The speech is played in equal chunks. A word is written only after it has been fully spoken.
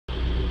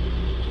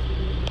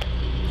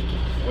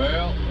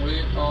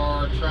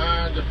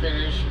trying to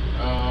finish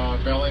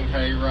baling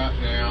hay right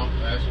now.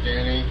 That's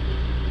Danny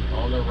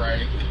on the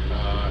rake.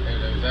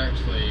 It is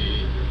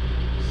actually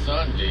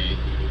Sunday,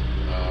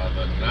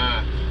 the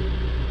 9th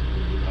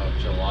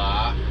of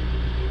July,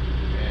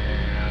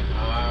 and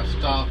I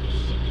stopped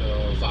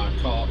because I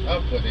caught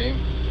up with him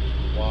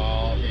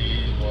while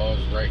he was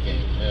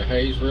raking. The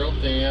hay's real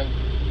thin,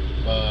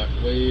 but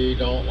we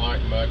don't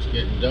like much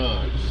getting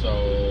done,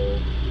 so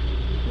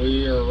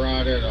we are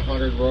right at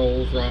 100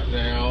 rolls right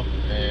now,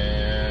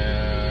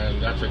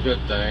 and that's a good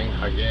thing,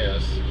 I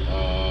guess.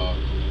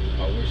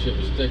 I wish it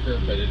was thicker,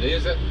 but it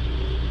isn't,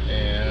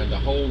 and the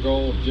whole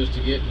goal is just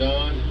to get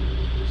done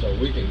so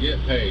we can get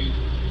paid.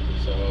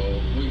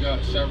 So we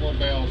got several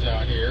bales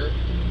out here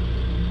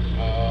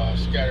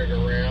scattered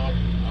around.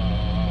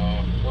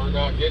 We're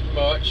not getting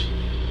much,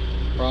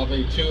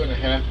 probably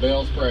 2.5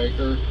 bales per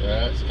acre.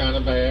 That's kind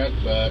of bad,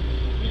 but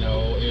you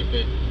know,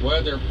 if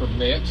weather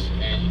permits,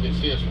 and you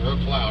can see it's real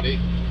cloudy,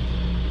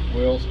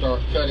 we'll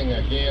start cutting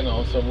again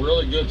on some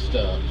really good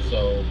stuff.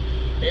 So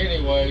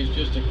anyways,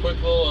 just a quick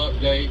little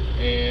update,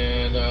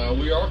 and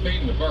we are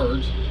feeding the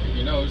birds. If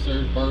you notice,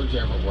 there's birds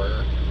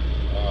everywhere,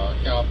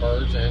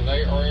 cowbirds, and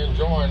they are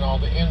enjoying all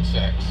the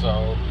insects.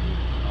 So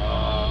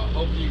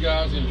hope you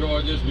guys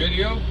enjoyed this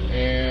video,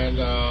 and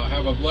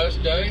have a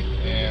blessed day,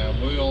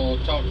 and we'll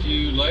talk to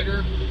you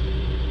later.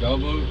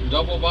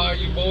 Double by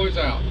you boys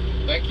out.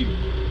 Thank you.